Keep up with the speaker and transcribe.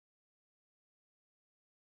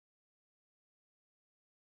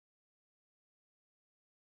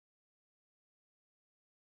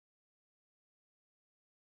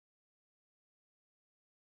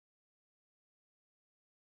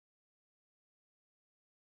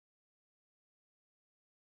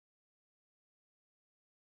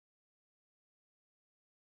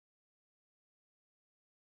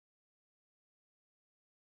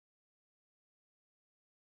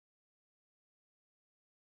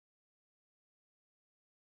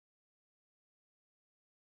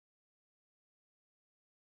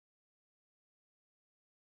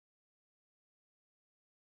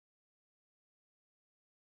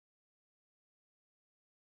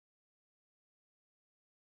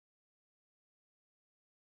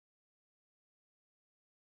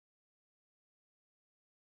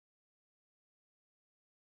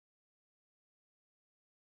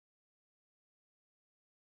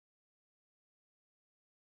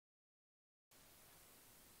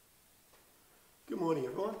morning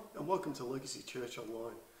everyone, and welcome to Legacy Church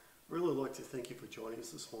Online. I'd really like to thank you for joining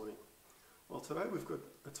us this morning. Well, today we've got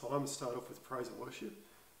a time to start off with praise and worship,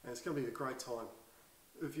 and it's going to be a great time.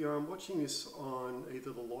 If you're watching this on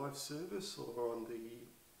either the live service or on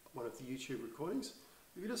one of the YouTube recordings,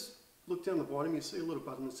 if you just look down the bottom, you see a little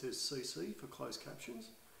button that says CC for closed captions.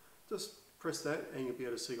 Just press that and you'll be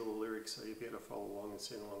able to see all the lyrics, so you'll be able to follow along and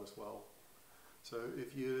sing along as well. So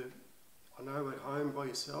if you're, at home by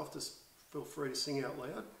yourself, just feel free to sing out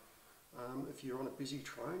loud. If you're on a busy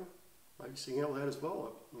train, maybe sing out loud as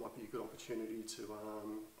well. It might be a good opportunity to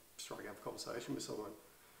strike up a conversation with someone.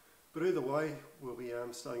 But either way, we'll be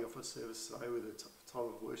starting off our service today with a time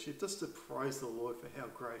of worship, just to praise the Lord for how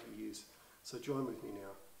great He is. So join with me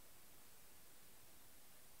now.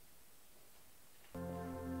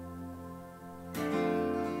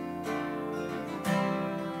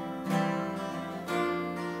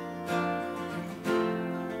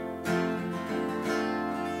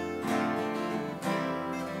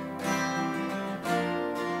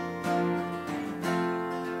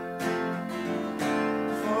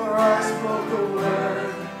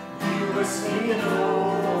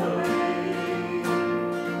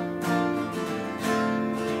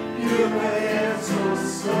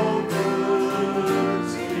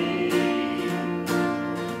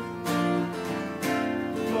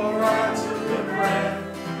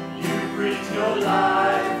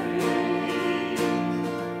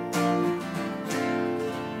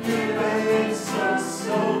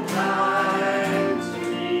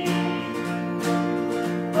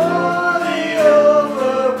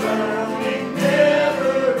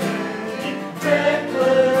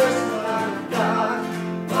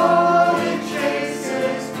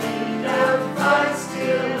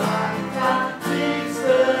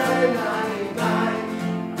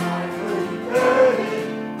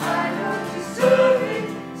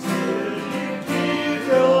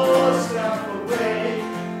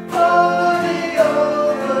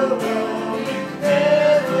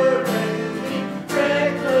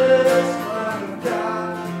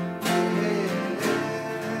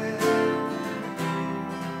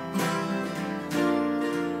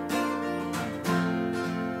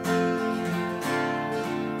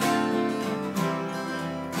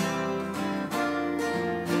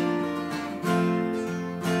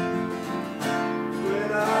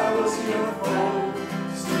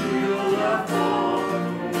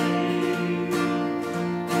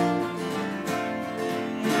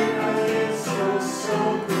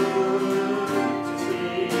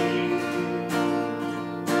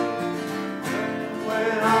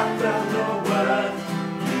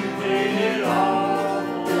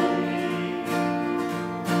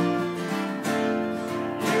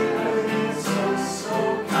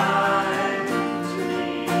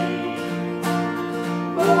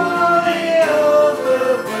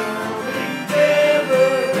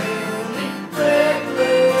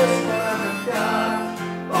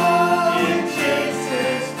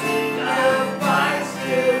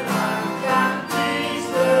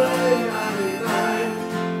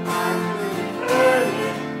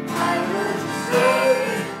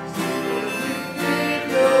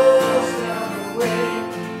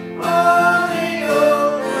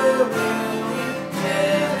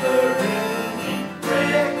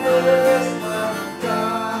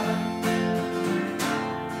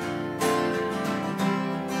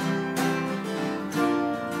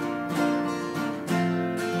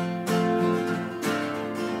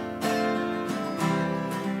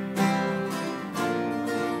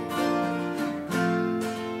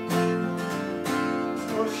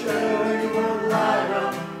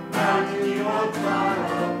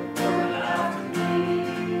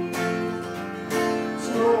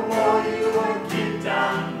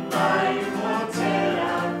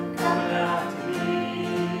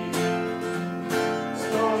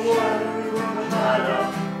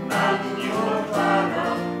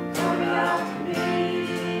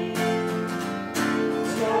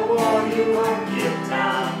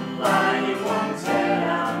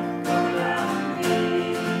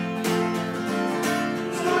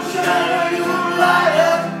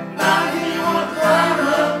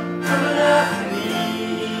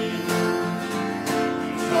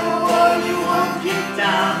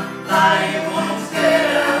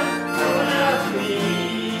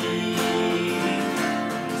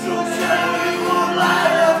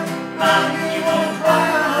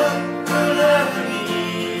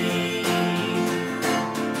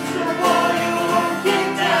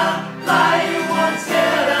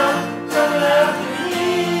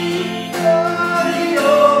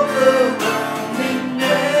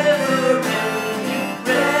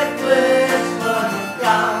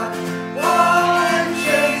 God, oh,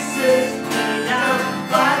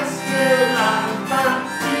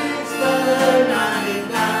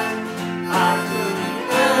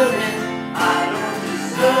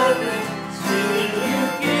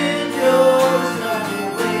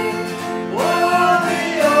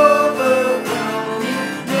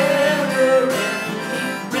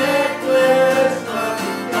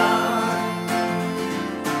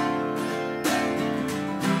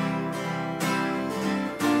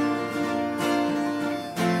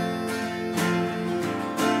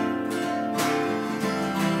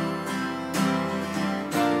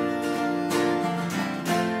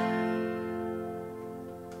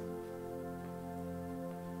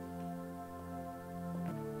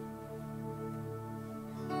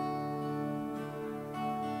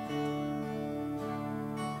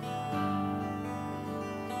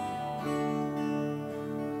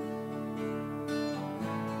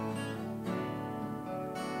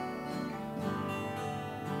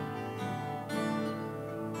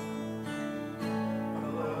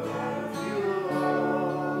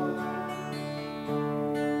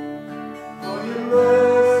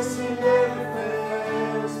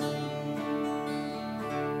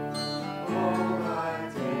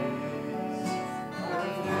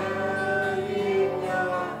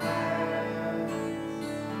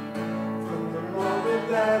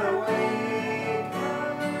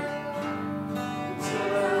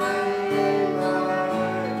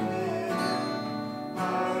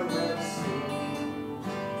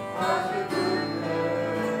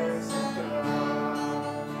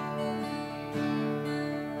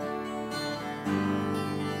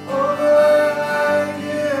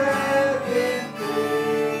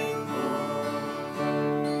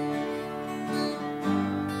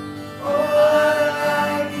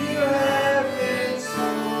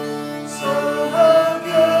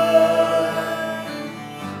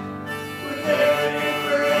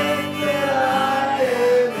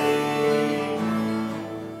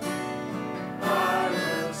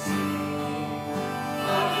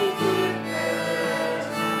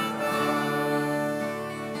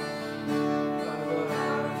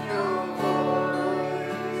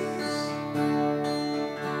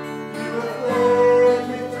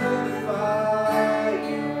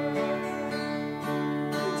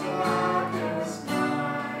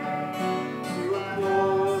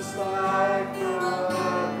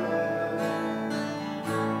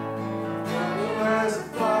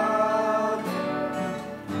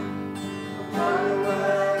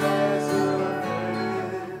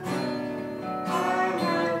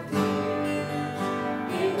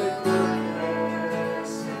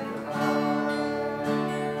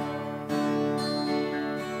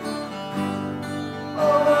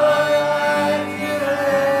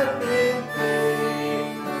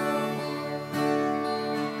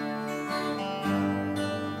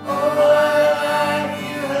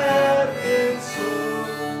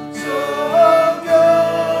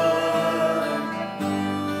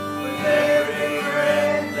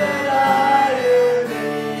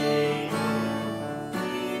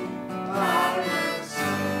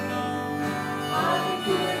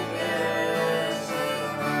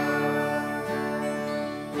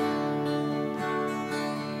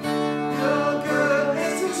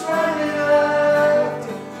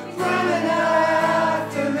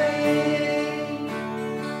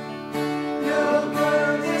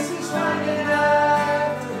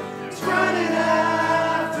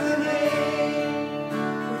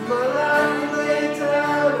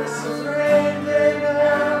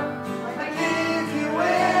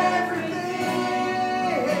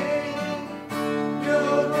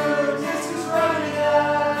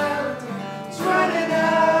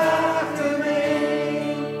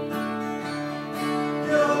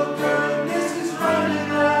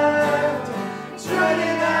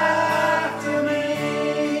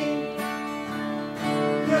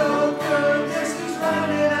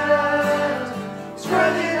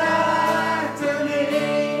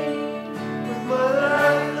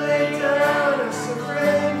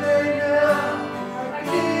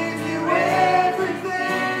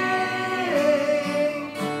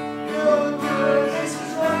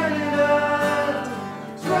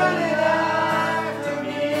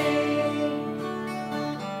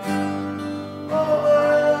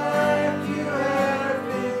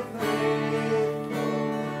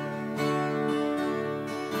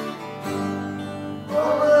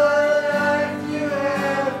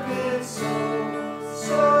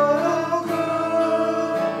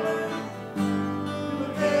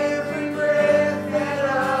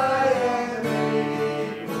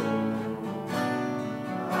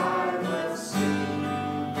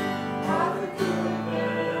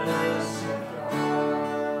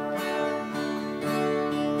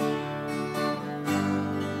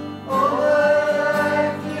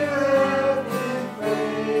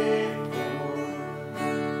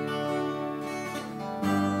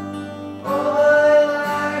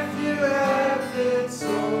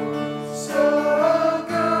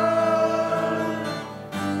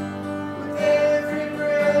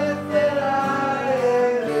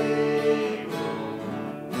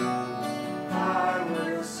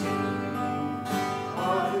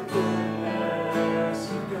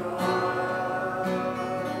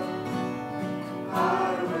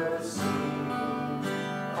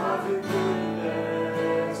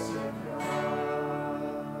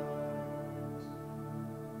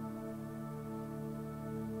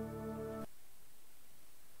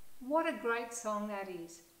 a great song that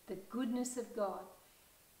is, The Goodness of God.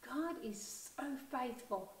 God is so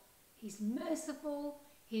faithful. He's merciful.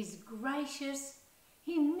 He's gracious.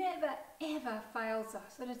 He never, ever fails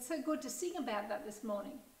us. And it's so good to sing about that this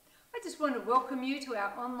morning. I just want to welcome you to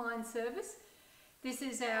our online service. This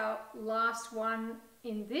is our last one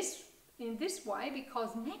in this way, because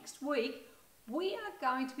next week we are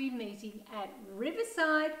going to be meeting at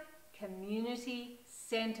Riverside Community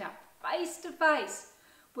Centre, face to face.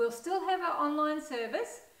 We'll still have our online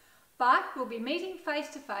service, but we'll be meeting face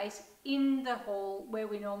to face in the hall where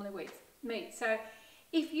we normally meet. So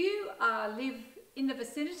if you live in the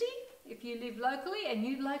vicinity, if you live locally and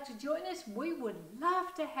you'd like to join us, we would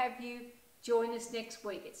love to have you join us next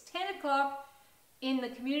week. It's 10 o'clock in the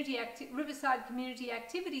Riverside Community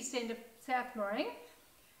Activity Centre, South Morang.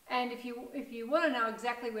 And if you want to know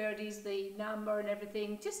exactly where it is, the number and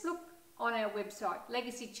everything, just look on our website,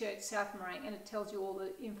 Legacy Church South Morang, and it tells you all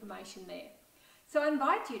the information there. So I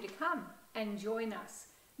invite you to come and join us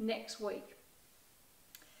next week.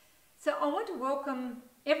 So I want to welcome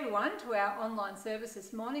everyone to our online service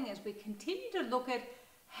this morning as we continue to look at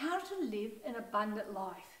how to live an abundant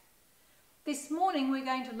life. This morning we're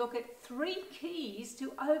going to look at 3 keys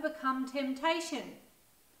to overcome temptation.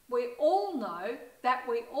 We all know that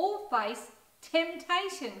we all face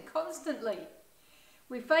temptation constantly.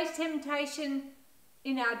 We face temptation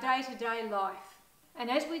in our day-to-day life.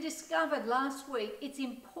 And as we discovered last week, it's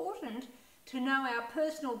important to know our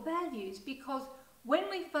personal values, because when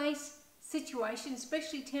we face situations,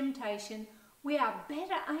 especially temptation, we are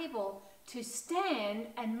better able to stand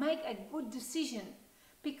and make a good decision,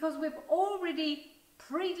 because we've already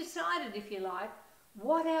pre-decided, if you like,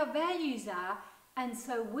 what our values are, and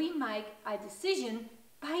so we make a decision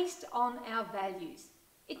based on our values.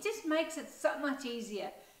 It just makes it so much easier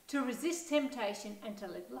to resist temptation and to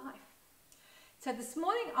live life. So this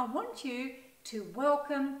morning I want you to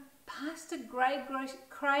welcome Pastor Craig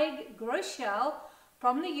Groeschel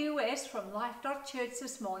from the US, from Life Church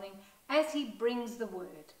this morning, as he brings the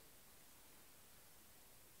word.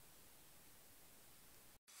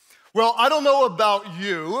 Well, I don't know about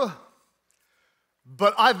you,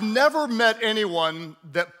 but I've never met anyone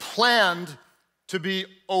that planned to be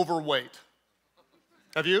overweight.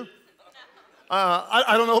 Have you?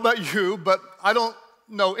 I don't know about you, but I don't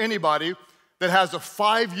know anybody that has a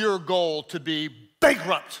 5-year goal to be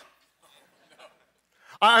bankrupt.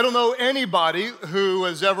 I don't know anybody who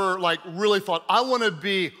has ever really thought, I want to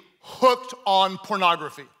be hooked on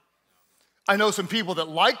pornography. I know some people that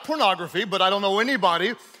like pornography, but I don't know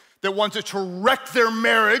anybody that wants it to wreck their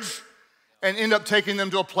marriage and end up taking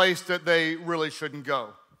them to a place that they really shouldn't go.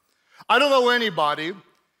 I don't know anybody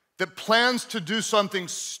that plans to do something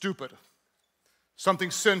stupid,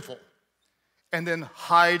 something sinful, and then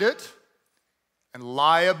hide it and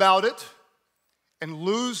lie about it and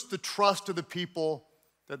lose the trust of the people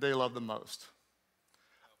that they love the most.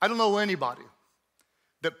 I don't know anybody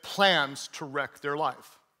that plans to wreck their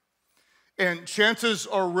life. And chances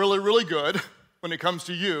are really, really good when it comes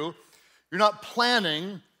to you, you're not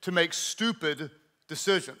planning to make stupid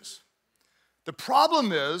decisions. The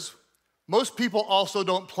problem is, most people also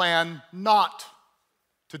don't plan not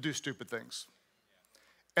to do stupid things.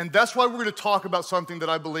 And that's why we're going to talk about something that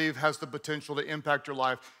I believe has the potential to impact your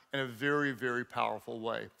life in a very, very powerful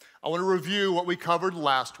way. I want to review what we covered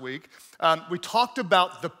last week. We talked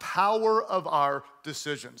about the power of our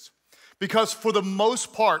decisions. Because for the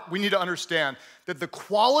most part, we need to understand that the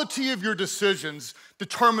quality of your decisions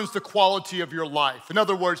determines the quality of your life. In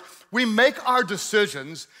other words, we make our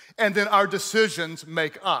decisions, and then our decisions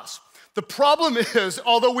make us. The problem is,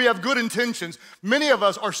 although we have good intentions, many of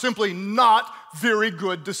us are simply not very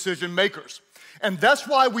good decision makers. And that's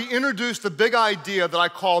why we introduced the big idea that I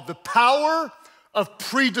call the power of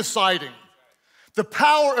pre-deciding. The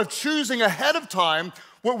power of choosing ahead of time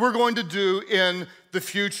what we're going to do in the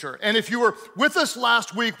future. And if you were with us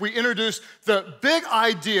last week, we introduced the big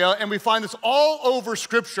idea, and we find this all over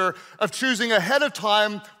Scripture, of choosing ahead of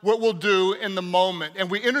time what we'll do in the moment. And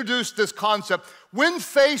we introduced this concept when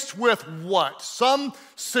faced with what? Some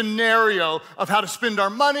scenario of how to spend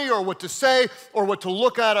our money, or what to say, or what to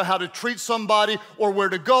look at, or how to treat somebody, or where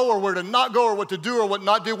to go, or where to not go, or what to do, or what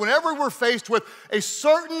not do. Whenever we're faced with a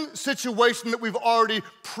certain situation that we've already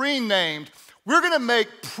pre-named, we're going to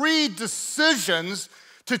make pre-decisions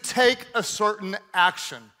to take a certain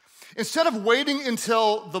action. Instead of waiting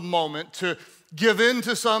until the moment to give in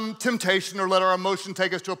to some temptation or let our emotion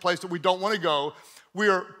take us to a place that we don't want to go, we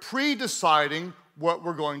are pre-deciding what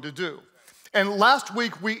we're going to do. And last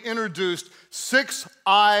week we introduced 6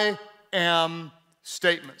 I am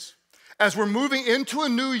statements. as we're moving into a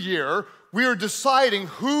new year, we are deciding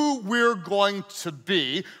who we're going to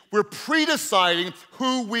be. We're pre-deciding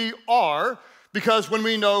who we are, because when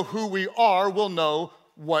we know who we are, we'll know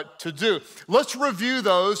what to do. Let's review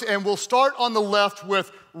those, and we'll start on the left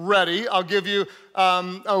with ready. I'll give you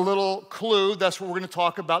a little clue. That's what we're going to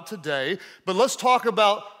talk about today. But let's talk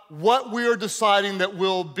about what we are deciding that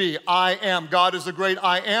we'll be. I am. God is the great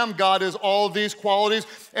I am. God is all of these qualities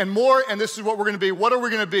and more, and this is what we're going to be. What are we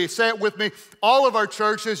going to be? Say it with me. All of our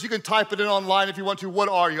churches, you can type it in online if you want to. What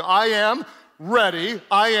are you? I am ready.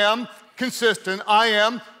 I am consistent. I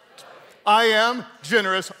am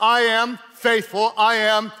generous. I am faithful. I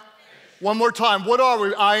am, one more time, what are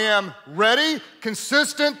we? I am ready,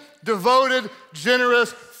 consistent, devoted,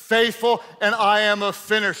 generous, faithful, and I am a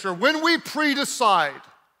finisher. When we pre-decide,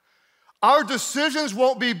 our decisions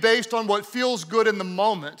won't be based on what feels good in the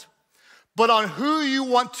moment, but on who you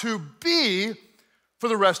want to be for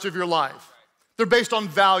the rest of your life. They're based on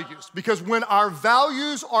values, because when our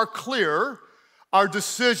values are clear, our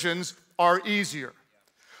decisions are easier.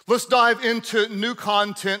 Let's dive into new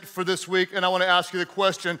content for this week, and I want to ask you the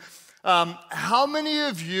question, how many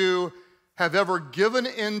of you have ever given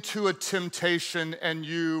into a temptation and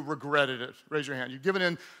you regretted it? Raise your hand. You've given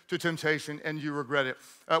in to temptation and you regret it.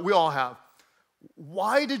 We all have.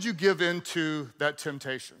 Why did you give into that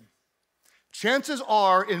temptation? Chances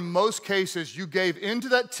are, in most cases, you gave into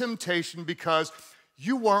that temptation because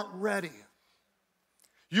you weren't ready.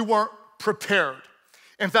 You weren't prepared.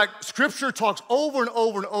 In fact, Scripture talks over and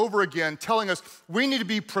over and over again telling us we need to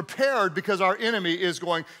be prepared because our enemy is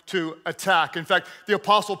going to attack. In fact, the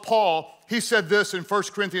Apostle Paul, he said this in 1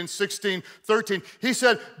 Corinthians 16:13. He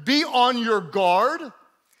said, be on your guard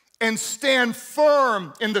and stand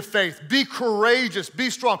firm in the faith. Be courageous,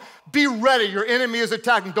 be strong, be ready. Your enemy is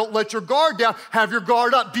attacking. Don't let your guard down, have your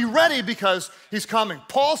guard up. Be ready because he's coming.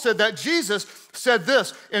 Paul said that. Jesus said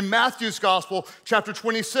this in Matthew's Gospel, chapter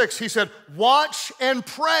 26. He said, watch and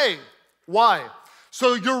pray. Why?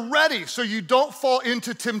 So you're ready, so you don't fall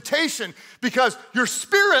into temptation, because your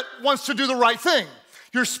spirit wants to do the right thing.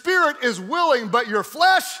 Your spirit is willing, but your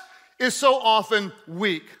flesh is so often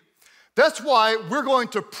weak. That's why we're going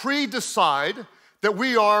to pre-decide that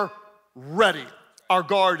we are ready. Our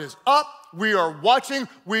guard is up, we are watching,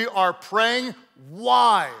 we are praying.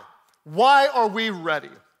 Why? Why are we ready?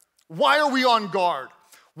 Why are we on guard?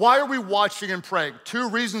 Why are we watching and praying? Two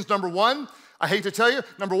reasons. Number one, I hate to tell you,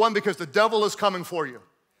 number one, because the devil is coming for you.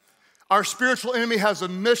 Our spiritual enemy has a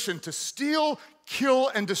mission to steal, kill,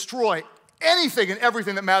 and destroy anything and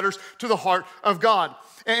everything that matters to the heart of God.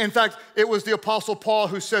 In fact, it was the Apostle Paul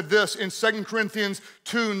who said this in 2 Corinthians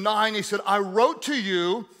 2:9. He said, I wrote to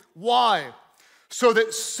you, why? So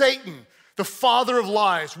that Satan, the father of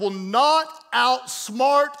lies, will not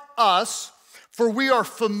outsmart us, for we are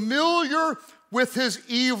familiar with his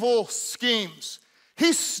evil schemes.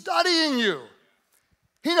 He's studying you.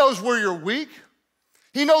 He knows where you're weak.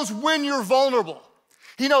 He knows when you're vulnerable.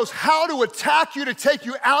 He knows how to attack you, to take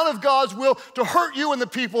you out of God's will, to hurt you and the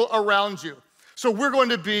people around you. So we're going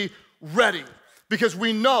to be ready because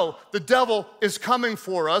we know the devil is coming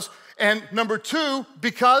for us. And number two,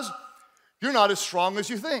 because you're not as strong as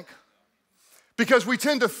you think. Because we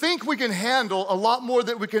tend to think we can handle a lot more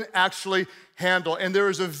than we can actually handle. And there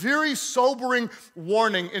is a very sobering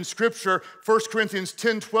warning in Scripture, 1 Corinthians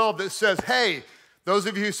 10:12, that says, hey, those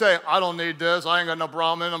of you who say, I don't need this, I ain't got no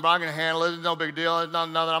problem in it, I'm gonna handle it, it's no big deal, it's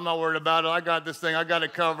nothing, I'm not worried about it, I got this thing, I got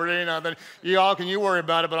it covered, ain't nothing. You worry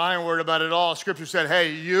about it, but I ain't worried about it at all. Scripture said,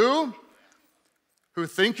 hey, you who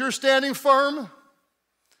think you're standing firm,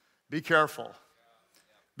 be careful.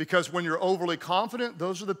 Because when you're overly confident,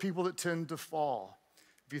 those are the people that tend to fall.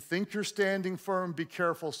 If you think you're standing firm, be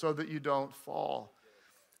careful so that you don't fall.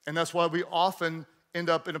 And that's why we often end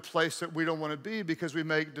up in a place that we don't want to be, because we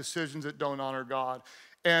make decisions that don't honor God.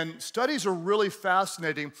 And studies are really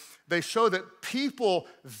fascinating. They show that people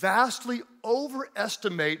vastly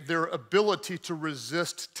overestimate their ability to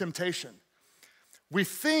resist temptation. We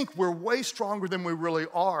think we're way stronger than we really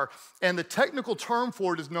are. And the technical term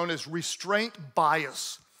for it is known as restraint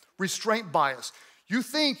bias. Restraint bias. You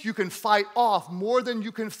think you can fight off more than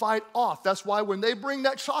you can fight off. That's why when they bring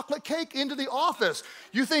that chocolate cake into the office,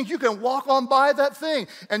 you think you can walk on by that thing.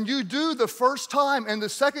 And you do the first time, and the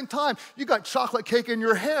second time, you got chocolate cake in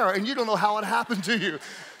your hair, and you don't know how it happened to you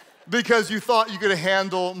because you thought you could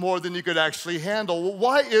handle more than you could actually handle. Well,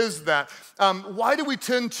 why is that? Why do we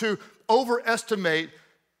tend to overestimate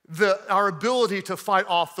our ability to fight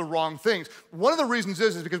off the wrong things? One of the reasons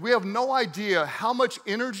is because we have no idea how much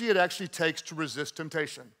energy it actually takes to resist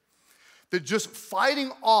temptation. That just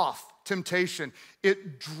fighting off temptation,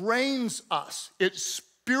 it drains us. It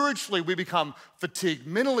Spiritually, we become fatigued.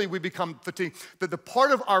 Mentally, we become fatigued. That the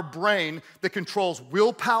part of our brain that controls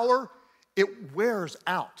willpower, it wears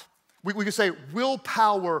out. We can say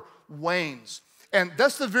willpower wanes. And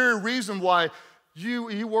that's the very reason why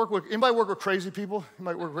you work with, anybody work with crazy people?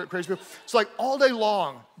 Anybody work with crazy people? It's like all day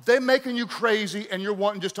long, they're making you crazy and you're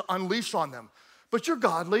wanting just to unleash on them. But you're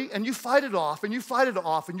godly and you fight it off and you fight it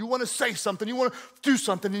off and you want to say something, you want to do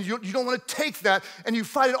something and you don't want to take that and you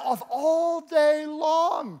fight it off all day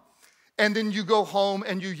long. And then you go home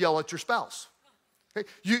and you yell at your spouse. Okay?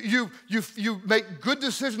 You make good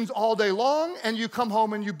decisions all day long and you come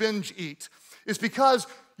home and you binge eat. It's because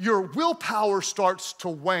your willpower starts to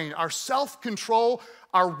wane. Our self-control,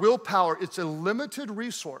 our willpower, it's a limited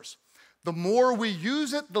resource. The more we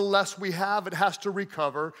use it, the less we have. It has to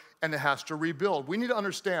recover and it has to rebuild. We need to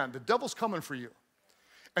understand the devil's coming for you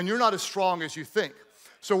and you're not as strong as you think.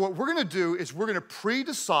 So what we're gonna do is we're gonna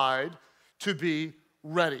pre-decide to be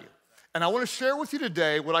ready. And I wanna share with you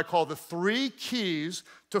today what I call the 3 keys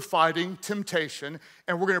to fighting temptation.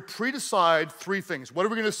 And we're gonna pre-decide 3 things. What are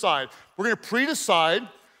we gonna decide? We're gonna pre-decide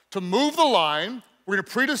to move the line, we're gonna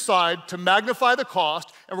pre-decide to magnify the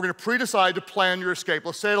cost, and we're gonna pre-decide to plan your escape.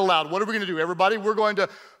 Let's say it aloud. What are we gonna do, everybody? We're going to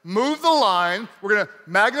move the line, we're gonna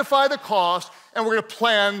magnify the cost, and we're gonna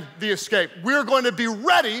plan the escape. We're going to be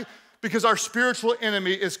ready because our spiritual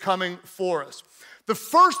enemy is coming for us. The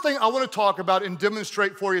first thing I wanna talk about and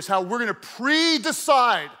demonstrate for you is how we're gonna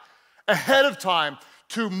pre-decide ahead of time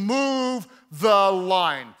to move the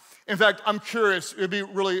line. In fact, I'm curious, it'd be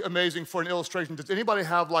really amazing for an illustration. Does anybody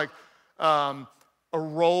have like a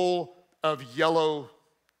roll of yellow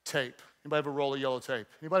tape? Anybody have a roll of yellow tape?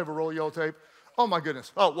 Anybody have a roll of yellow tape? Oh my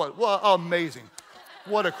goodness. Oh, what? Well, amazing.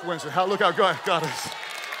 What a coincidence. Look how good God is.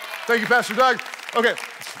 Thank you, Pastor Doug. Okay.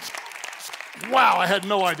 Wow, I had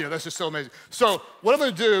no idea. That's just so amazing. So what I'm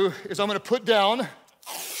gonna do is I'm gonna put down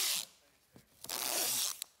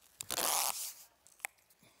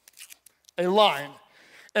a line.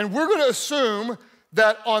 And we're gonna assume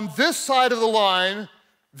that on this side of the line,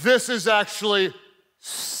 this is actually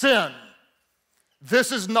sin.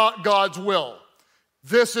 This is not God's will.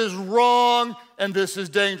 This is wrong and this is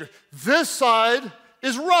dangerous. This side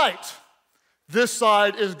is right. This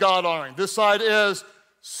side is God honoring. This side is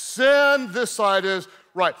sin. This side is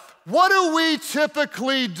right. What do we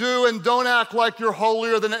typically do, and don't act like you're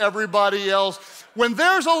holier than everybody else? When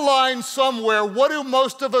there's a line somewhere, what do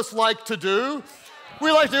most of us like to do?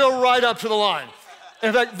 We like to go right up to the line.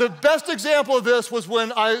 In fact, the best example of this was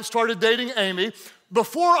when I started dating Amy.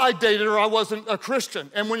 Before I dated her, I wasn't a Christian.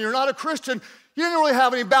 And when you're not a Christian, you didn't really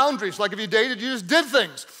have any boundaries. Like if you dated, you just did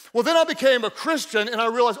things. Well, then I became a Christian and I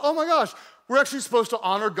realized, oh my gosh, we're actually supposed to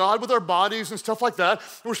honor God with our bodies and stuff like that.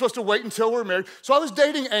 We're supposed to wait until we're married. So I was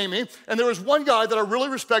dating Amy, and there was one guy that I really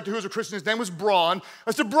respected who was a Christian. His name was Braun.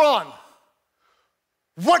 I said, Braun,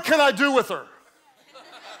 what can I do with her?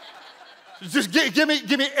 Just give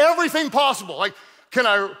me everything possible. Like, can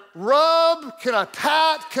I rub? Can I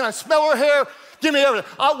pat? Can I smell her hair? Give me everything.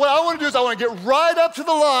 What I want to do is I want to get right up to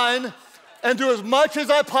the line and do as much as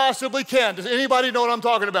I possibly can. Does anybody know what I'm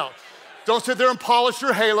talking about? Don't sit there and polish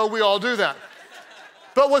your halo. We all do that.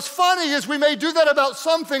 But what's funny is we may do that about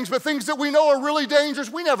some things, but things that we know are really dangerous,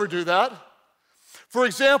 we never do that. For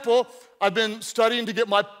example, I've been studying to get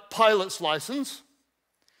my pilot's license.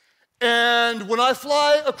 And when I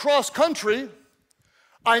fly across country,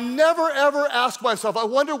 I never ever ask myself, I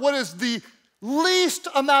wonder what is the least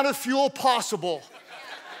amount of fuel possible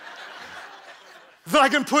that I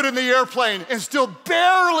can put in the airplane and still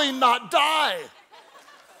barely not die.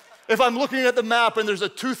 If I'm looking at the map and there's a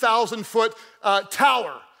 2,000-foot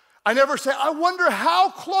tower, I never say, I wonder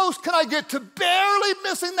how close can I get to barely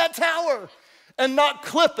missing that tower and not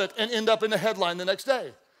clip it and end up in the headline the next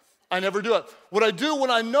day. I never do it. What I do when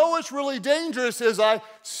I know it's really dangerous is I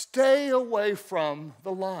stay away from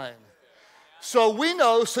the line. So we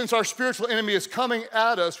know since our spiritual enemy is coming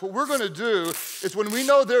at us, what we're going to do is when we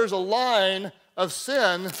know there's a line of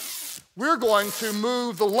sin, we're going to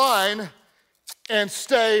move the line and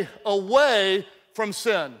stay away from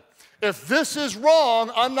sin. If this is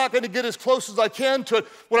wrong, I'm not going to get as close as I can to it.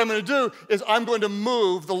 What I'm going to do is I'm going to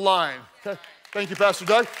move the line. Okay? Thank you, Pastor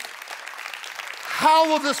Doug. How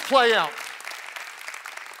will this play out?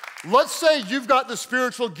 Let's say you've got the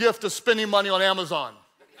spiritual gift of spending money on Amazon.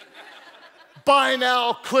 Buy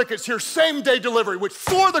now, click, it's here, same day delivery, which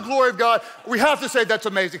for the glory of God, we have to say that's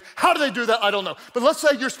amazing. How do they do that? I don't know. But let's say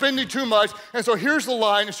you're spending too much, and so here's the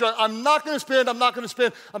line. And so I'm not gonna spend, I'm not gonna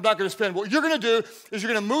spend, I'm not gonna spend. What you're gonna do is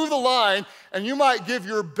you're gonna move the line, and you might give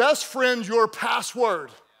your best friend your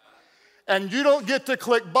password. And you don't get to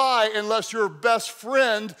click buy unless your best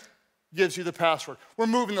friend gives you the password. We're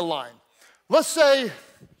moving the line. Let's say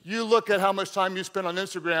you look at how much time you spend on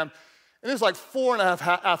Instagram, and it's like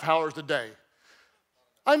 4.5 hours a day.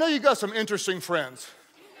 I know you got some interesting friends,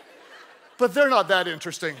 but they're not that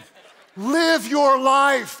interesting. Live your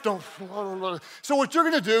life. So what you're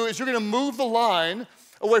going to do is you're going to move the line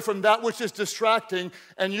away from that which is distracting,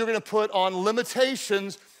 and you're going to put on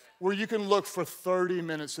limitations where you can look for 30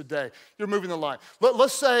 minutes a day. You're moving the line.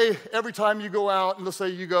 Let's say every time you go out, and let's say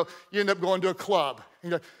you end up going to a club.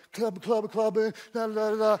 You go, club, da,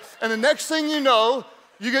 da, da. And the next thing you know,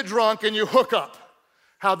 you get drunk and you hook up.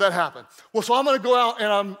 How'd that happen? Well, so I'm going to go out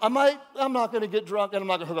and I'm not going to get drunk and I'm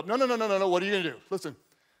not going to hook up. No. What are you going to do? Listen,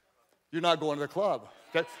 you're not going to the club,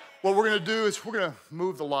 okay? What we're going to do is we're going to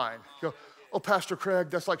move the line. You go, oh, Pastor Craig,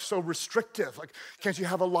 that's like so restrictive. Like, can't you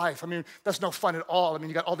have a life? I mean, that's no fun at all. I mean,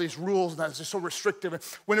 you got all these rules and that's just so restrictive. And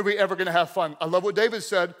when are we ever going to have fun? I love what David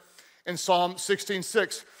said in Psalm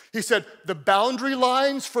 16:6. He said, the boundary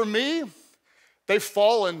lines for me, they've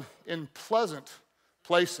fallen in pleasant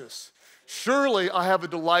places. Surely I have a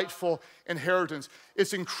delightful inheritance.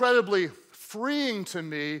 It's incredibly freeing to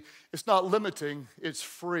me. It's not limiting, it's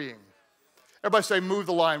freeing. Everybody say, move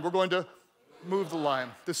the line. We're going to move the line.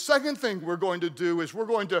 The second thing we're going to do is we're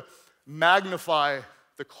going to magnify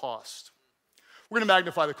the cost. We're going to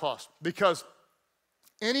magnify the cost because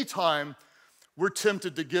anytime we're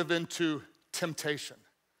tempted to give into temptation,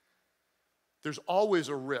 there's always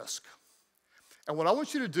a risk. And what I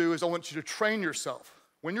want you to do is I want you to train yourself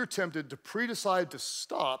when you're tempted to pre-decide to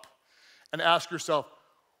stop and ask yourself,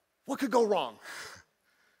 what could go wrong?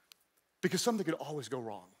 Because something could always go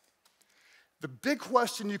wrong. The big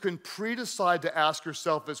question you can pre-decide to ask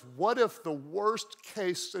yourself is, what if the worst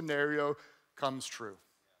case scenario comes true?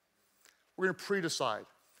 We're going to pre-decide.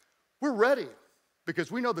 We're ready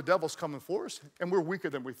because we know the devil's coming for us and we're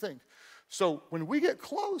weaker than we think. So when we get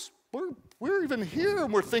close, we're even here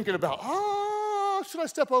and we're thinking about, should I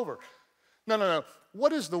step over? No.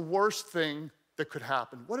 What is the worst thing that could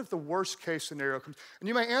happen? What if the worst case scenario comes? And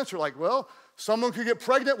you may answer like, well, someone could get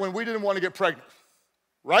pregnant when we didn't want to get pregnant,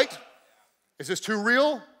 right? Is this too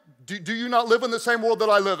real? Do you not live in the same world that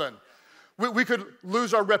I live in? We could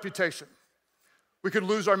lose our reputation. We could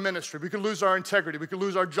lose our ministry. We could lose our integrity. We could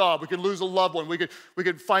lose our job. We could lose a loved one. We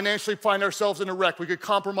could financially find ourselves in a wreck. We could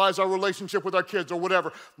compromise our relationship with our kids or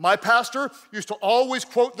whatever. My pastor used to always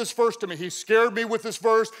quote this verse to me. He scared me with this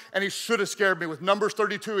verse, and he should have scared me with Numbers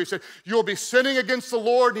 32. He said, you'll be sinning against the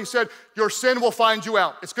Lord. And he said, your sin will find you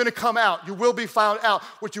out. It's going to come out. You will be found out.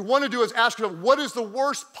 What you want to do is ask yourself, what is the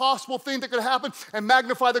worst possible thing that could happen? And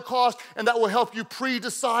magnify the cost, and that will help you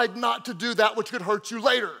pre-decide not to do that which could hurt you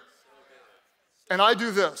later. And I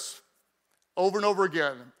do this over and over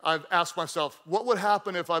again. I've asked myself, what would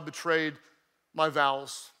happen if I betrayed my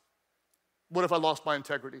vows? What if I lost my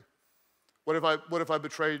integrity? What if I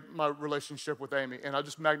betrayed my relationship with Amy? And I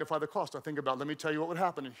just magnify the cost. I think about, let me tell you what would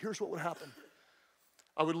happen. And here's what would happen.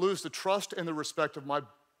 I would lose the trust and the respect of my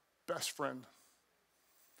best friend,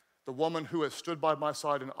 the woman who has stood by my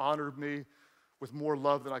side and honored me with more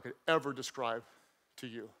love than I could ever describe to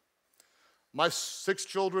you. My 6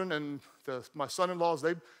 children and my son-in-laws,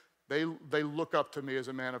 they look up to me as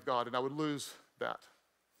a man of God, and I would lose that.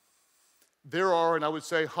 There are, and I would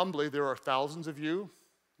say humbly, there are thousands of you,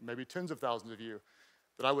 maybe tens of thousands of you,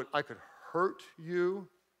 that I could hurt you.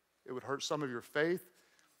 It would hurt some of your faith.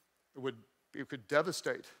 It could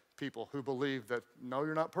devastate people who believe that, no,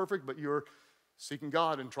 you're not perfect, but you're seeking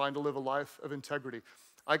God and trying to live a life of integrity.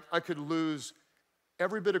 I could lose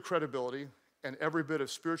every bit of credibility and every bit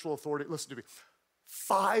of spiritual authority. Listen to me.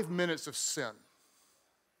 5 minutes of sin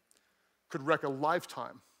could wreck a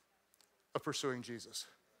lifetime of pursuing Jesus.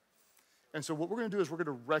 And so what we're going to do is we're going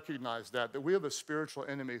to recognize that we have a spiritual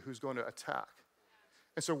enemy who's going to attack.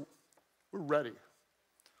 And so we're ready.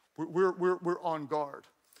 We're on guard.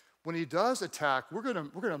 When he does attack, we're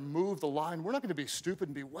going to move the line. We're not going to be stupid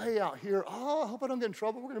and be way out here. I hope I don't get in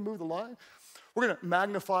trouble. We're going to move the line. We're going to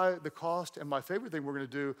magnify the cost. And my favorite thing we're going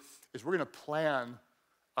to do is we're going to plan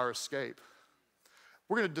our escape.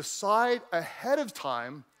 We're going to decide ahead of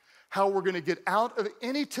time how we're going to get out of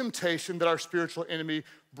any temptation that our spiritual enemy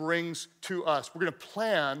brings to us. We're going to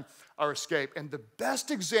plan our escape. And the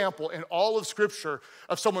best example in all of Scripture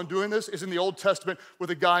of someone doing this is in the Old Testament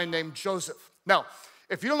with a guy named Joseph. Now,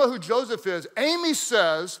 if you don't know who Joseph is, Amy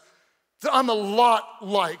says that I'm a lot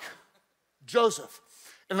like Joseph.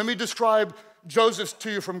 And let me describe Joseph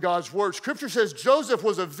to you from God's word. Scripture says Joseph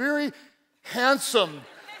was a very handsome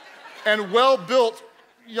and well-built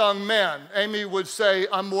young man. Amy would say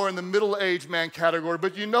I'm more in the middle-aged man category,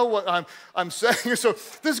 but you know what I'm saying. So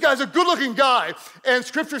this guy's a good-looking guy, and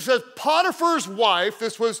Scripture says Potiphar's wife,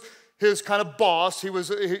 this was his kind of boss,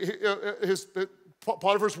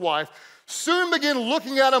 Potiphar's wife, soon began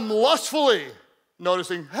looking at him lustfully,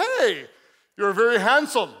 noticing, hey, you're a very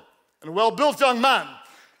handsome and well-built young man.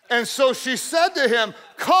 And so she said to him,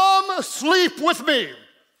 come sleep with me.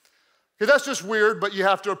 Okay, that's just weird, but you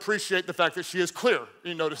have to appreciate the fact that she is clear.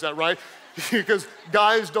 You notice that, right? Because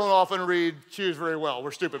guys don't often read cues very well.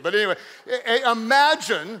 We're stupid. But anyway,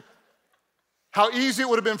 imagine how easy it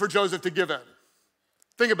would have been for Joseph to give in.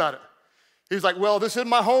 Think about it. He's like, well, this is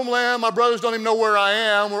my homeland. My brothers don't even know where I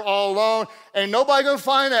am. We're all alone. Ain't nobody gonna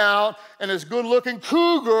find out. And this good-looking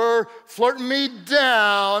cougar flirting me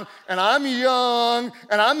down. And I'm young.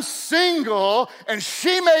 And I'm single. And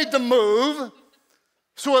she made the move.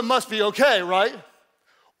 So it must be okay, right?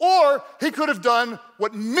 Or he could have done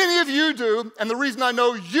what many of you do. And the reason I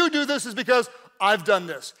know you do this is because I've done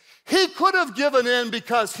this. He could have given in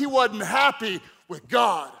because he wasn't happy with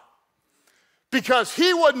God. Because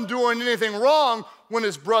he wasn't doing anything wrong when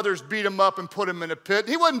his brothers beat him up and put him in a pit.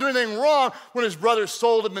 He wasn't doing anything wrong when his brothers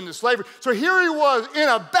sold him into slavery. So here he was in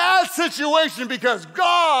a bad situation because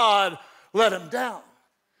God let him down.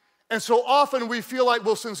 And so often we feel like,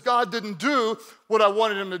 well, since God didn't do what I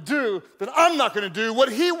wanted him to do, then I'm not going to do what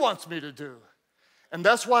he wants me to do. And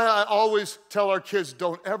that's why I always tell our kids,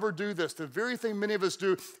 don't ever do this. The very thing many of us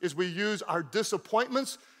do is we use our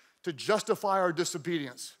disappointments to justify our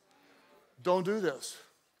disobedience. Don't do this.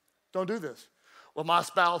 Don't do this. Well, my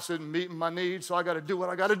spouse isn't meeting my needs, so I got to do what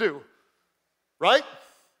I got to do. Right?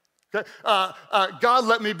 Okay. God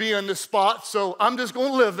let me be in this spot, so I'm just going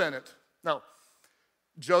to live in it. No.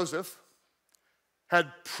 Joseph had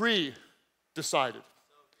pre-decided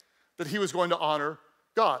that he was going to honor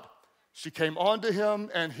God. She came on to him,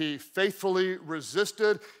 and he faithfully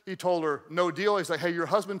resisted. He told her, no deal. He's like, hey, your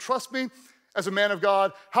husband trusts me as a man of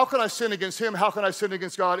God. How can I sin against him? How can I sin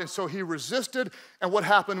against God? And so he resisted, and what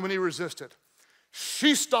happened when he resisted?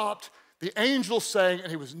 She stopped, the angel sang,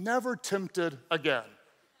 and he was never tempted again.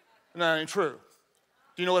 And that ain't true.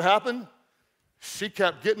 Do you know what happened? She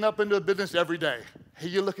kept getting up into the business every day. Hey,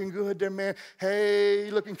 you looking good there, man. Hey,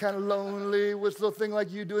 you looking kind of lonely. What's a little thing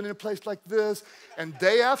like you doing in a place like this? And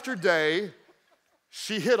day after day,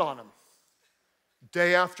 she hit on him.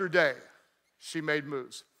 Day after day, she made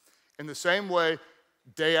moves. In the same way,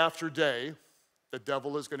 day after day, the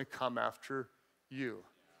devil is going to come after you.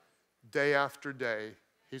 Day after day,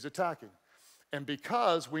 he's attacking. And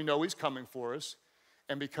because we know he's coming for us,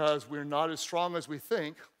 and because we're not as strong as we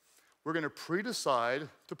think, we're going to pre-decide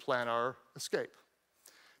to plan our escape.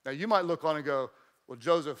 Now, you might look on and go, well,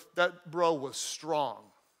 Joseph, that bro was strong.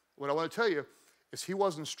 What I want to tell you is he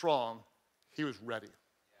wasn't strong, he was ready.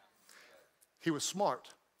 He was smart.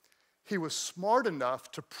 He was smart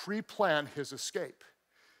enough to pre-plan his escape.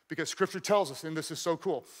 Because Scripture tells us, and this is so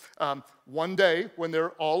cool, one day when they're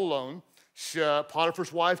all alone,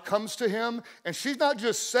 Potiphar's wife comes to him, and she's not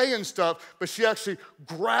just saying stuff, but she actually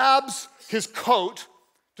grabs his coat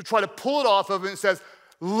to try to pull it off of him and says,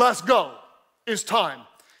 let's go, it's time.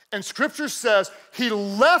 And Scripture says he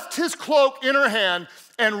left his cloak in her hand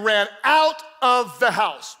and ran out of the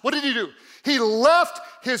house. What did he do? He left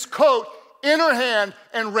his coat in her hand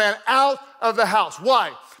and ran out of the house.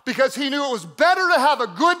 Why? Because he knew it was better to have a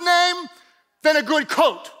good name than a good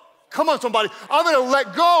coat. Come on, somebody. I'm going to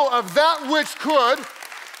let go of that which could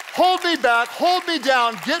hold me back, hold me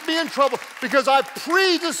down, get me in trouble, because I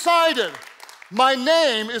pre-decided my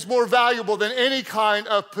name is more valuable than any kind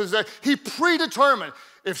of possession. He predetermined.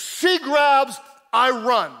 If she grabs, I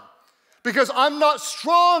run. Because I'm not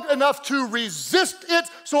strong enough to resist it,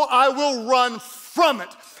 so I will run from it.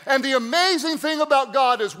 And the amazing thing about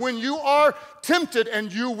God is when you are tempted,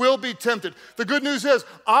 and you will be tempted, the good news is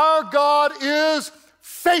our God is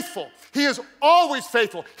faithful. He is always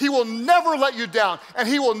faithful. He will never let you down, and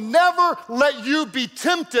he will never let you be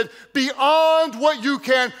tempted beyond what you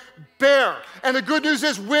can bear. And the good news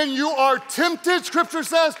is when you are tempted, Scripture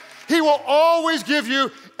says, he will always give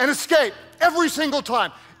you an escape every single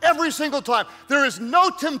time. Every single time. There is no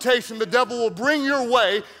temptation the devil will bring your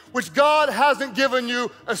way which God hasn't given you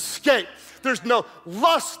escape. There's no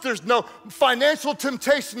lust, there's no financial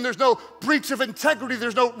temptation, there's no breach of integrity,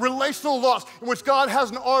 there's no relational loss in which God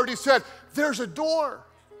hasn't already said, there's a door.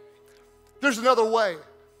 There's another way.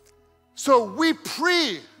 So we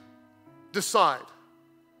pre-decide.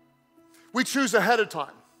 We choose ahead of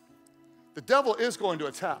time. The devil is going to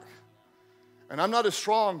attack. And I'm not as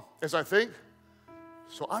strong as I think,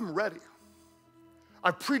 so I'm ready.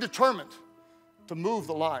 I've predetermined to move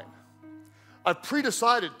the line. I've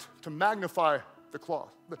pre-decided to magnify the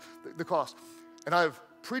cost. And I've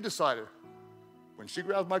pre-decided, when she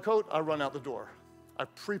grabs my coat, I run out the door.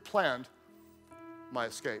 I've pre-planned my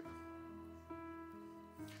escape.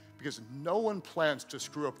 Because no one plans to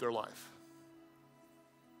screw up their life.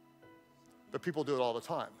 But people do it all the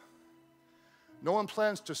time. No one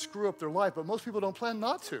plans to screw up their life, but most people don't plan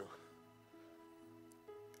not to.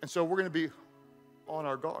 And so we're going to be on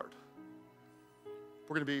our guard.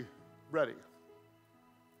 We're going to be ready.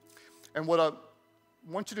 And what I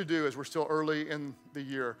want you to do, as we're still early in the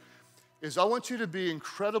year, is I want you to be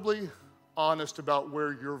incredibly honest about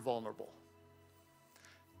where you're vulnerable.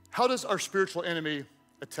 How does our spiritual enemy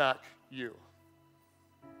attack you?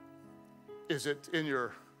 Is it in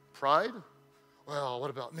your pride? Well, what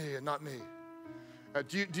about me and not me?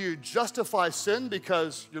 Do you justify sin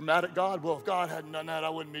because you're mad at God? Well, if God hadn't done that, I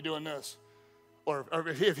wouldn't be doing this. Or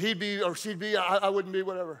if he'd be or she'd be, I wouldn't be,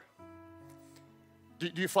 whatever. Do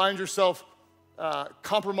you find yourself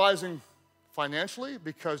compromising financially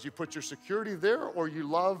because you put your security there, or you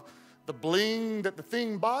love the bling that the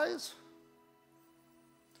thing buys?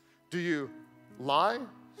 Do you lie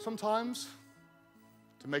sometimes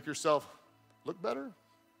to make yourself look better?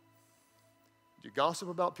 Do you gossip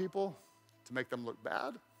about people to make them look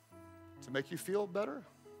bad, to make you feel better?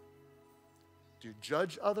 Do you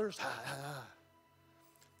judge others?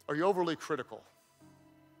 Are you overly critical?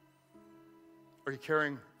 Are you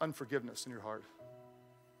carrying unforgiveness in your heart?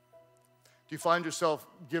 Do you find yourself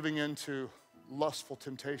giving in to lustful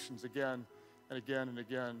temptations again and again and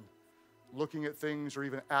again, looking at things or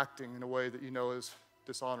even acting in a way that you know is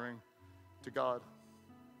dishonoring to God?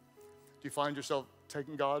 Do you find yourself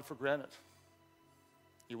taking God for granted?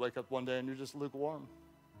 You wake up one day and you're just lukewarm.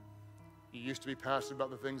 You used to be passionate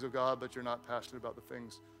about the things of God, but you're not passionate about the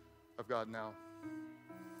things of God now.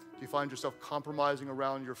 Do you find yourself compromising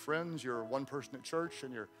around your friends? You're one person at church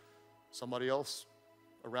and you're somebody else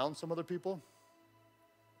around some other people?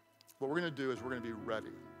 What we're going to do is we're going to be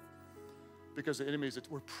ready. Because the enemy is,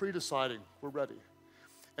 we're pre-deciding, we're ready.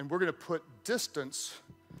 And we're going to put distance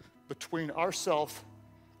between ourselves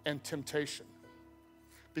and temptation.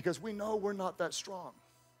 Because we know we're not that strong.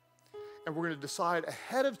 And we're going to decide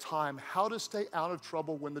ahead of time how to stay out of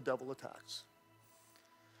trouble when the devil attacks.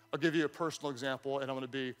 I'll give you a personal example, and I'm going to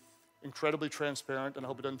be incredibly transparent, and I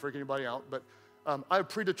hope it doesn't freak anybody out, but I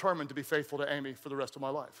predetermined to be faithful to Amy for the rest of my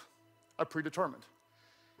life. I predetermined.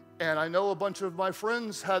 And I know a bunch of my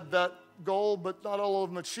friends had that goal, but not all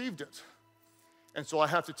of them achieved it. And so I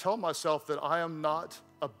have to tell myself that I am not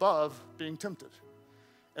above being tempted.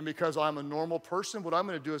 And because I'm a normal person, what I'm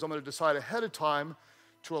going to do is I'm going to decide ahead of time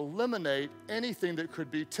to eliminate anything that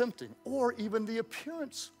could be tempting, or even the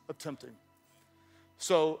appearance of tempting.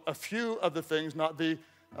 So a few of the things, not the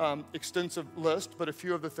extensive list, but a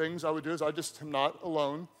few of the things I would do is I just am not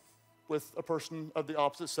alone with a person of the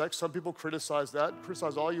opposite sex. Some people criticize that.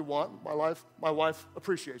 Criticize all you want. My wife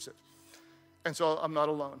appreciates it. And so I'm not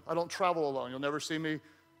alone. I don't travel alone. You'll never see me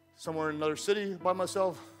somewhere in another city by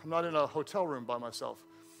myself. I'm not in a hotel room by myself.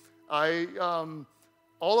 All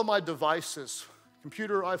of my devices,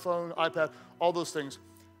 computer, iPhone, iPad, all those things,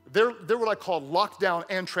 they're what I call lockdown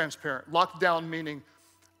and transparent. Lockdown meaning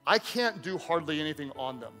I can't do hardly anything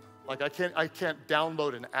on them. Like I can't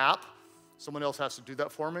download an app. Someone else has to do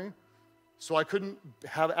that for me. So I couldn't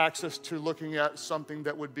have access to looking at something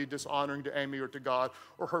that would be dishonoring to Amy or to God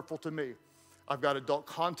or hurtful to me. I've got adult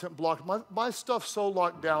content blocked. My stuff's so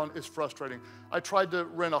locked down, it's frustrating. I tried to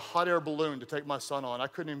rent a hot air balloon to take my son on. I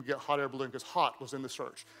couldn't even get hot air balloon because hot was in the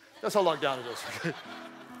search. That's how locked down it is.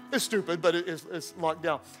 It's stupid, but it's locked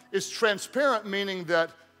down. It's transparent, meaning that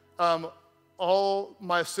all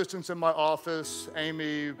my assistants in my office,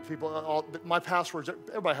 Amy, people, my passwords,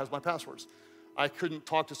 everybody has my passwords. I couldn't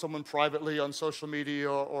talk to someone privately on social media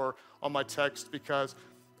or on my text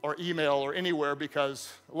or email or anywhere,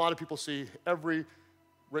 because a lot of people see every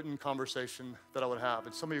written conversation that I would have.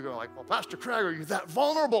 And some of you are going like, well, Pastor Craig, are you that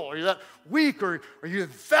vulnerable? Are you that weak? Or are you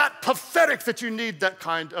that pathetic that you need that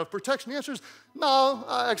kind of protection? The answer is no.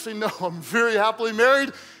 No, I'm very happily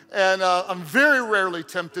married, and I'm very rarely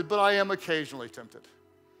tempted, but I am occasionally tempted.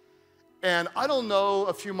 And I don't know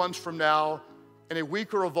a few months from now, in a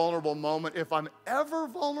weak or a vulnerable moment, if I'm ever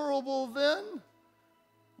vulnerable then,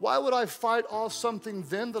 why would I fight off something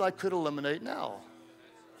then that I could eliminate now?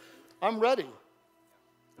 I'm ready.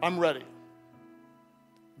 I'm ready.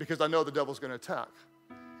 Because I know the devil's going to attack.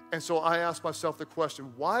 And so I ask myself the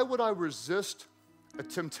question, why would I resist a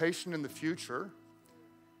temptation in the future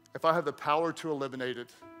if I have the power to eliminate it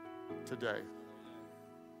today?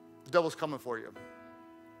 The devil's coming for you.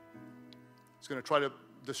 He's going to try to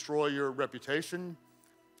destroy your reputation,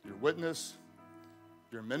 your witness,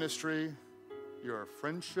 your ministry, your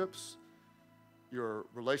friendships, your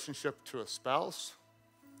relationship to a spouse,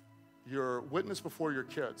 your witness before your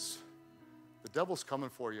kids. The devil's coming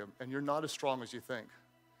for you, and you're not as strong as you think.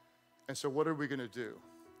 And so what are we going to do?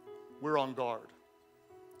 We're on guard.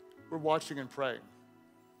 We're watching and praying.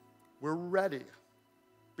 We're ready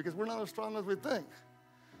because we're not as strong as we think.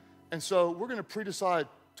 And so we're going to pre-decide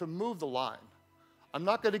to move the line. I'm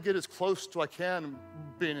not going to get as close to I can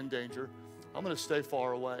being in danger. I'm going to stay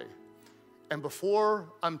far away. And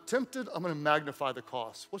before I'm tempted, I'm going to magnify the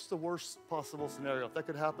cost. What's the worst possible scenario? If that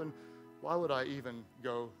could happen, why would I even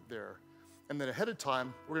go there? And then ahead of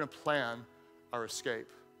time, we're going to plan our escape.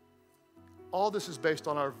 All this is based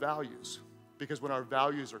on our values, because when our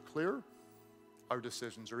values are clear, our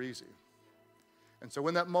decisions are easy. And so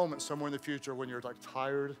in that moment, somewhere in the future, when you're like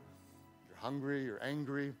tired, you're hungry, you're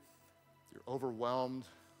angry, you're overwhelmed,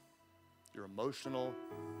 you're emotional,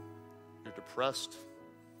 you're depressed,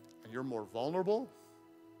 and you're more vulnerable,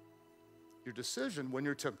 your decision when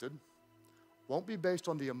you're tempted won't be based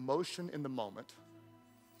on the emotion in the moment,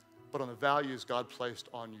 but on the values God placed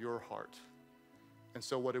on your heart. And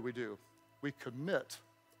so what do? We commit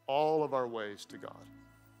all of our ways to God.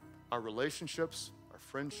 Our relationships, our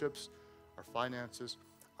friendships, our finances,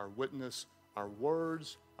 our witness, our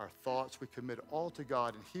words, our thoughts, we commit all to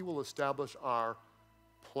God, and He will establish our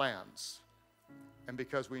plans. And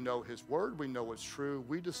because we know His word, we know what's true,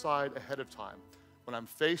 we decide ahead of time. When I'm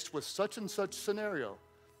faced with such and such scenario,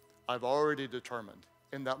 I've already determined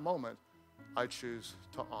in that moment, I choose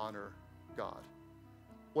to honor God.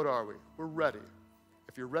 What are we? We're ready.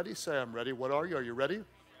 If you're ready, say, I'm ready. What are you? Are you ready? Ready.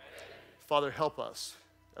 Father, help us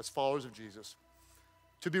as followers of Jesus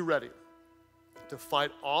to be ready, to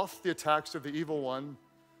fight off the attacks of the evil one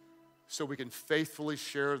so we can faithfully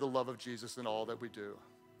share the love of Jesus in all that we do.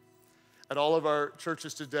 At all of our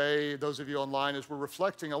churches today, those of you online, as we're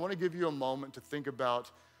reflecting, I want to give you a moment to think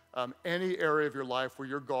about any area of your life where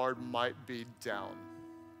your guard might be down.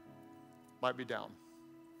 Might be down.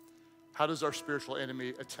 How does our spiritual enemy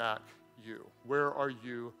attack you? Where are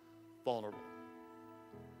you vulnerable?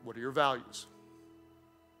 What are your values?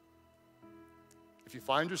 If you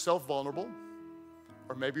find yourself vulnerable,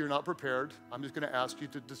 or maybe you're not prepared, I'm just going to ask you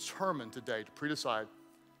to determine today, to pre-decide,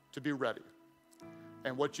 to be ready.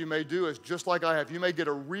 And what you may do is, just like I have, you may get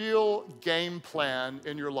a real game plan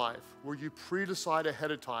in your life where you pre-decide ahead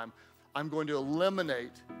of time, I'm going to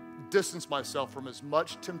distance myself from as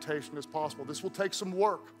much temptation as possible. This will take some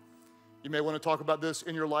work. You may want to talk about this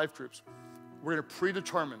in your life groups. We're going to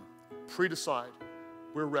predetermine, pre-decide,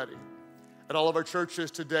 we're ready. At all of our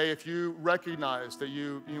churches today, if you recognize that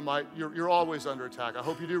you're always under attack, I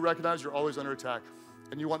hope you do recognize you're always under attack,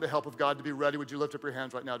 and you want the help of God to be ready, would you lift up your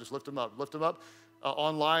hands right now? Just lift them up. Lift them up.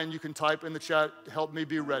 Online, you can type in the chat, help me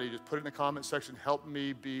be ready. Just put it in the comment section, help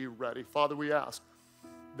me be ready. Father, we ask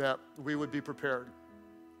that we would be prepared.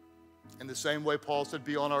 In the same way Paul said,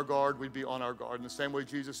 be on our guard, we'd be on our guard. In the same way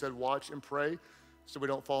Jesus said, watch and pray, so we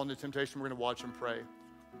don't fall into temptation, we're going to watch and pray.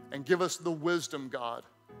 And give us the wisdom, God,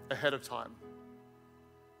 ahead of time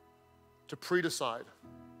to pre-decide,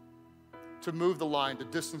 to move the line, to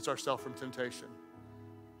distance ourselves from temptation,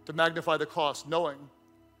 to magnify the cost, knowing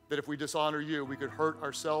that if we dishonor you, we could hurt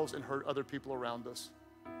ourselves and hurt other people around us.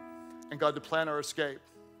 And God, to plan our escape,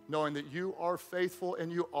 knowing that you are faithful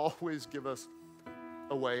and you always give us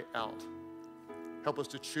a way out. Help us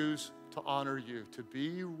to choose to honor you, to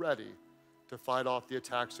be ready to fight off the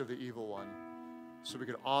attacks of the evil one, so we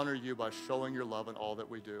can honor you by showing your love in all that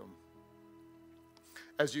we do.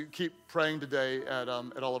 As you keep praying today at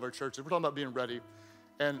all of our churches, we're talking about being ready.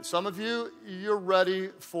 And some of you, you're ready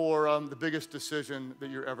for the biggest decision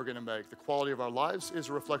that you're ever going to make. The quality of our lives is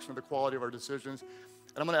a reflection of the quality of our decisions.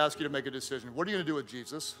 And I'm going to ask you to make a decision. What are you going to do with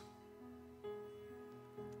Jesus?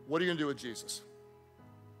 What are you going to do with Jesus?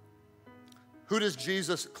 Who does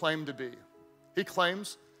Jesus claim to be? He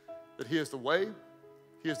claims that he is the way,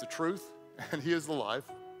 he is the truth, and he is the life.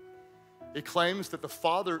 He claims that the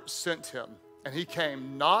Father sent him, and he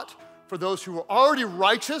came not for those who were already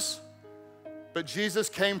righteous, but Jesus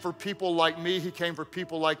came for people like me. He came for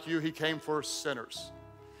people like you. He came for sinners.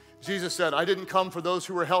 Jesus said, I didn't come for those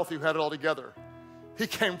who were healthy, who had it all together. He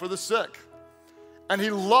came for the sick. And he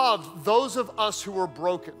loved those of us who were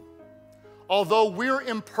broken. Although we're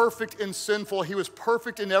imperfect and sinful, he was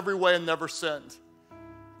perfect in every way and never sinned.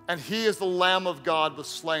 And he, as the Lamb of God, was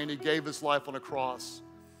slain. He gave his life on a cross.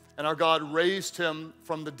 And our God raised him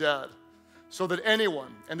from the dead, so that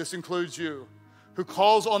anyone, and this includes you, who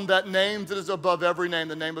calls on that name that is above every name,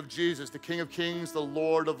 the name of Jesus, the King of Kings, the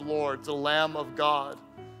Lord of Lords, the Lamb of God.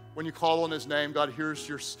 When you call on his name, God hears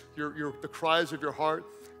the cries of your heart,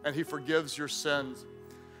 and he forgives your sins.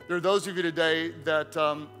 There are those of you today that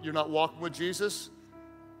you're not walking with Jesus,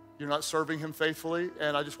 you're not serving him faithfully,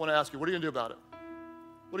 and I just want to ask you, what are you going to do about it?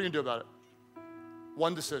 What are you going to do about it?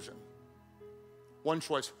 One decision, one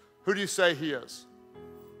choice. Who do you say he is?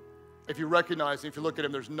 If you recognize him, if you look at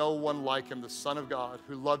him, there's no one like him, the Son of God,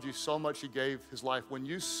 who loved you so much he gave his life. When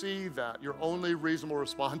you see that, your only reasonable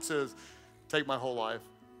response is, take my whole life.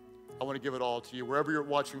 I want to give it all to you. Wherever you're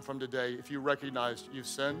watching from today, if you recognize you've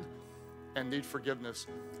sinned and need forgiveness,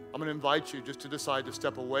 I'm going to invite you just to decide to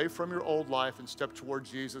step away from your old life and step toward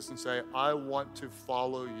Jesus and say, I want to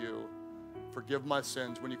follow you. Forgive my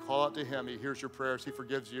sins. When you call out to him, he hears your prayers, he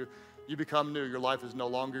forgives you. You become new. Your life is no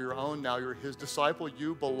longer your own. Now you're his disciple.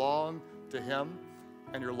 You belong to him,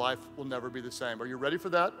 and your life will never be the same. Are you ready for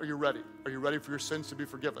that? Are you ready? Are you ready for your sins to be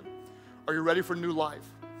forgiven? Are you ready for new life?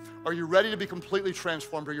 Are you ready to be completely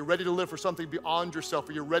transformed? Are you ready to live for something beyond yourself?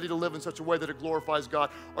 Are you ready to live in such a way that it glorifies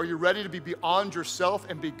God? Are you ready to be beyond yourself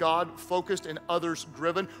and be God-focused and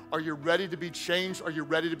others-driven? Are you ready to be changed? Are you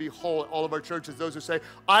ready to be whole? At all of our churches, those who say,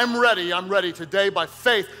 I'm ready. Today, by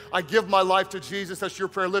faith, I give my life to Jesus. That's your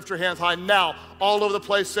prayer. Lift your hands high now. All over the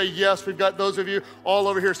place, say yes. We've got those of you all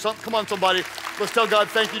over here. Come on, somebody. Let's tell God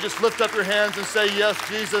thank you. Just lift up your hands and say, yes,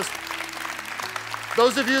 Jesus.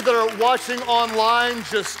 Those of you that are watching online,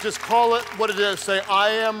 just call it what it is. Say, I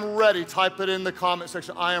am ready. Type it in the comment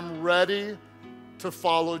section. I am ready to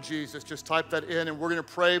follow Jesus. Just type that in, and we're going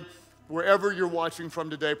to pray. Wherever you're watching from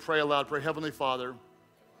today, pray aloud. Pray, Heavenly Father,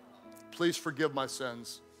 please forgive my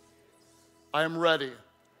sins. I am ready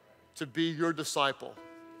to be your disciple,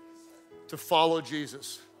 to follow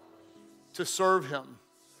Jesus, to serve him,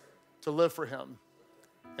 to live for him,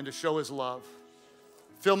 and to show his love.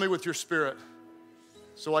 Fill me with your Spirit,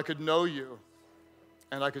 so I could know you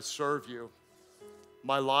and I could serve you.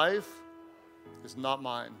 My life is not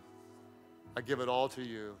mine. I give it all to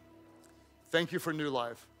you. Thank you for new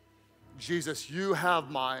life. Jesus, you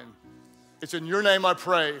have mine. It's in your name I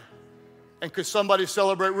pray. And could somebody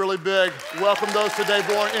celebrate really big? Welcome those today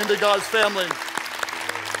born into God's family.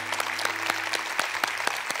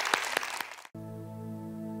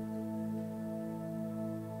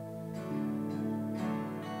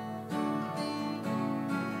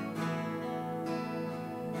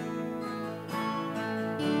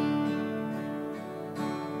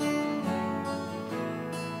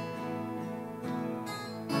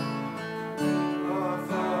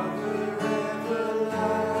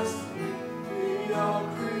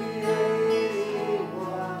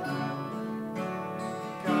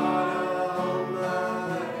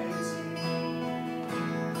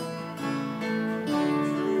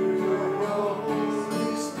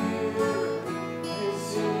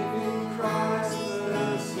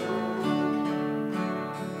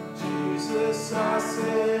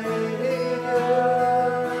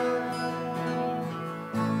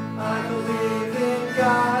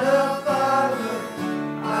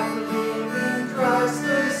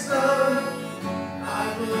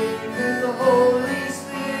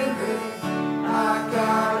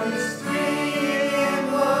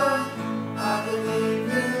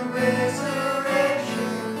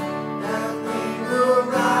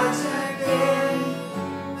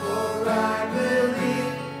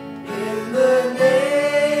 In the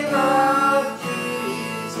name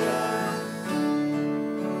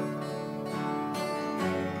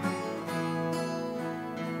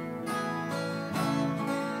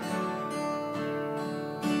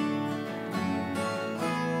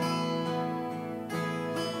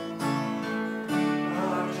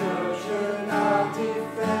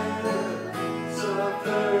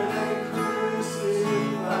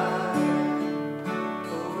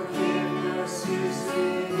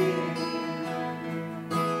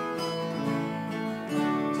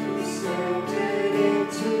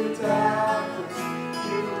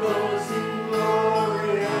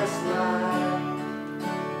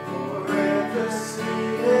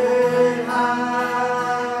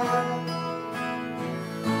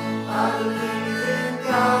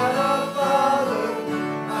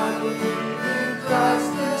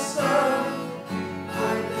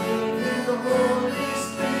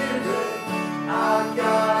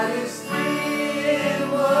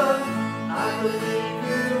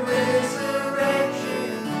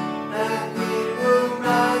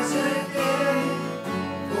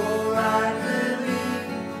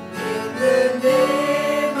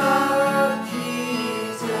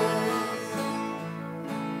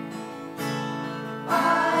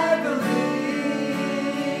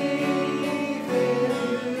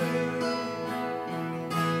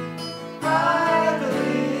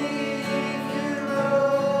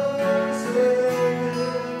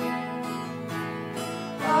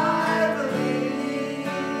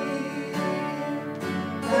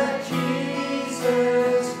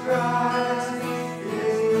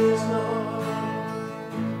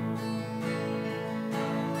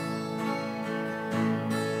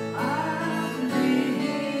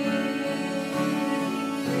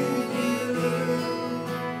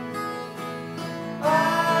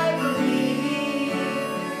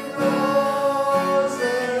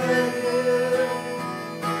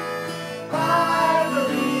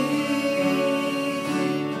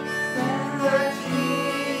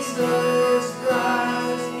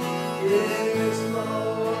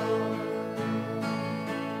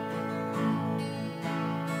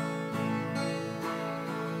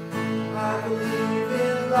believe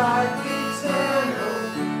in life eternal.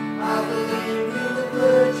 I believe in the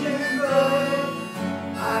virgin birth.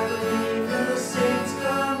 I believe in the saints'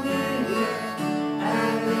 communion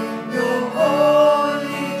and in your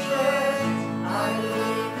holy church. I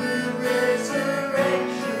believe in the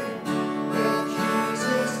resurrection when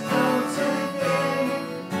Jesus comes again.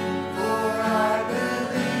 For I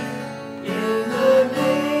believe in the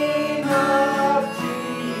name of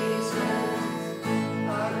Jesus.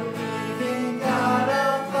 I believe in God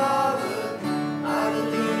our Father. I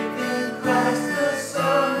believe in Christ the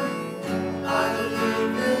Son. I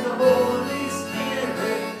believe in the Holy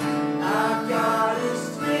Spirit. Our God is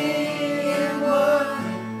three in one.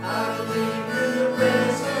 I believe in the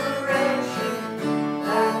resurrection,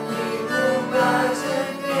 that we will rise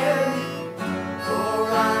again. For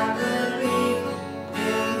I believe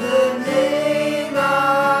in the name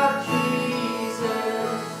of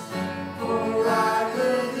Jesus. For I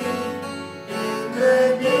believe in the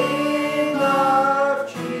name of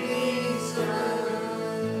Jesus.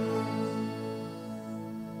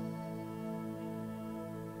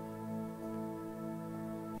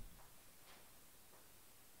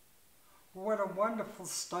 What a wonderful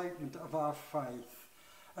statement of our faith.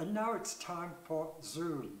 And now it's time for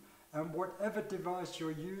Zoom. And whatever device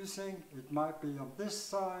you're using, it might be on this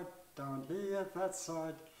side, down here, that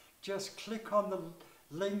side, just click on the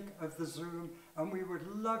link of the Zoom and we would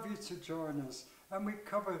love you to join us. And we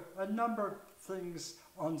cover a number of things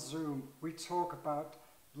on Zoom. We talk about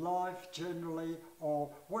life generally, or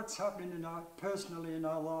what's happening personally in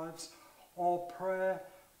our lives, or prayer,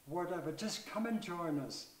 whatever. Just come and join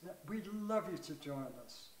us. We'd love you to join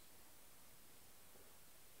us.